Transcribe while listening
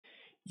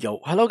Yo,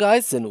 hello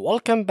guys and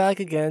welcome back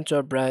again to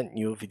a brand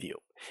new video.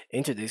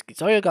 In today's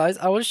tutorial guys,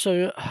 I will show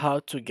you how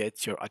to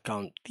get your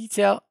account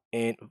detail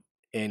in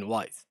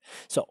Wise.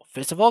 So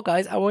first of all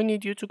guys, I will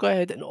need you to go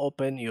ahead and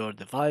open your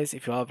device.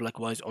 If you have like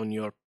Wise on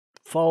your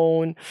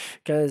phone,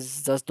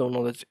 guys, just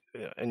download it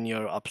in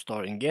your app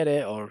store and get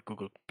it, or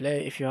Google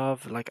Play if you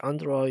have like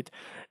Android.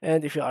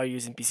 And if you are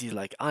using PC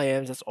like I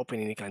am, just open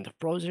any kind of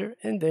browser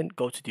and then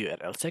go to the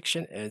URL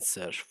section and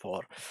search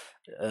for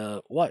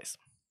Wise.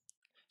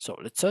 So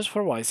let's search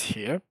for Wise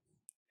here.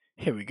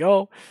 Here we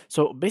go.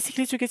 So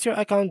basically to get your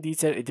account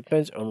detail, it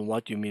depends on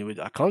what you mean with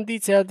account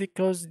detail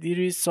because there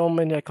is so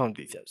many account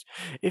details.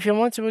 If you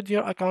want to put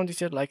your account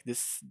detail like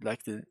this,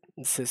 like the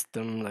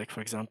system, like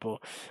for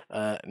example,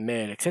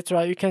 mail,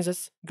 etc., you can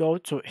just go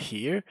to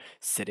here,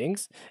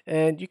 settings,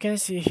 and you can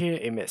see here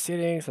email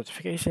settings,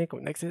 notification,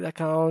 connected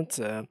account,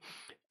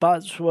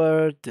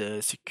 password,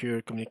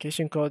 secure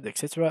communication code,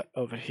 etc.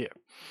 over here.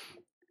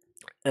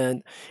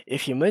 And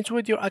if you mention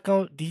with your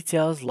account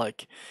details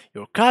like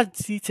your card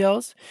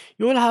details,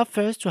 you will have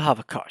first to have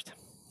a card.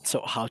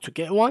 So how to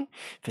get one?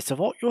 First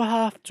of all, you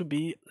have to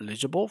be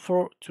eligible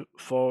for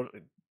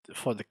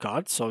the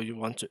card. So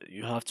you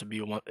have to be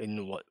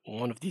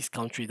one of these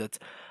countries that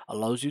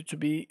allows you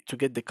to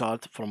get the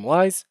card from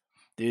Wise.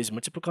 There is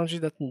multiple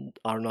countries that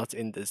are not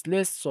in this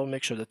list, so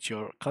make sure that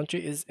your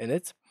country is in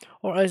it,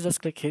 or else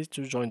just click here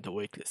to join the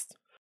wait list.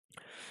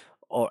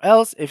 Or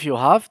else if you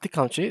have the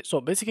country,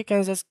 so basically you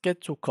can just get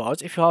two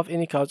cards if you have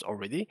any cards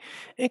already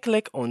and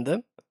click on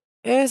them,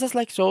 and just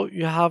like so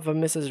you have a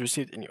message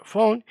received in your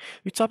phone.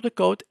 You tap the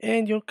code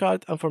and your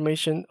card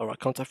information or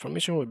account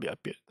information will be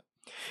appeared.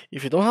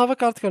 If you don't have a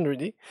card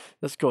already,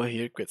 let's go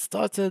here, get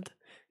started,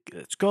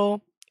 let's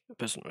go,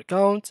 personal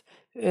account,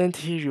 and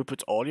here you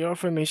put all your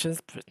information,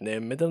 first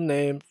name, middle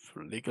name,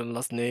 legal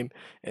last name,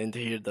 and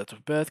here date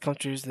of birth,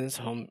 country residence,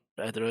 home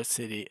address,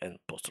 city, and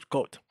postal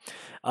code.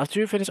 After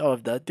you finish all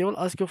of that, they will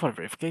ask you for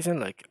verification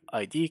like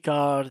ID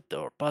card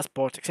or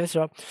passport,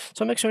 etc.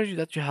 So make sure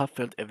that you have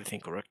filled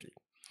everything correctly.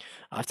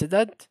 After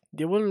that,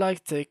 they will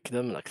like take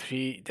them like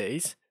 3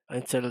 days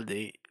until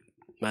they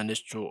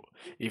manage to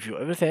review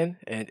everything,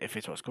 and if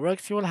it was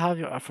correct, you will have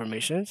your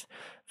affirmations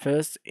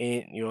first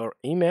in your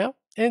email,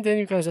 and then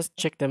you can just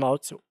check them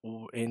out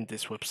in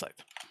this website.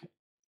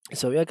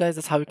 So yeah guys,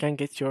 that's how you can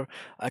get your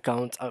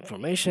account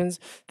informations.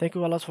 Thank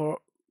you a lot for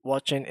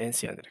watching and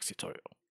see you in the next tutorial.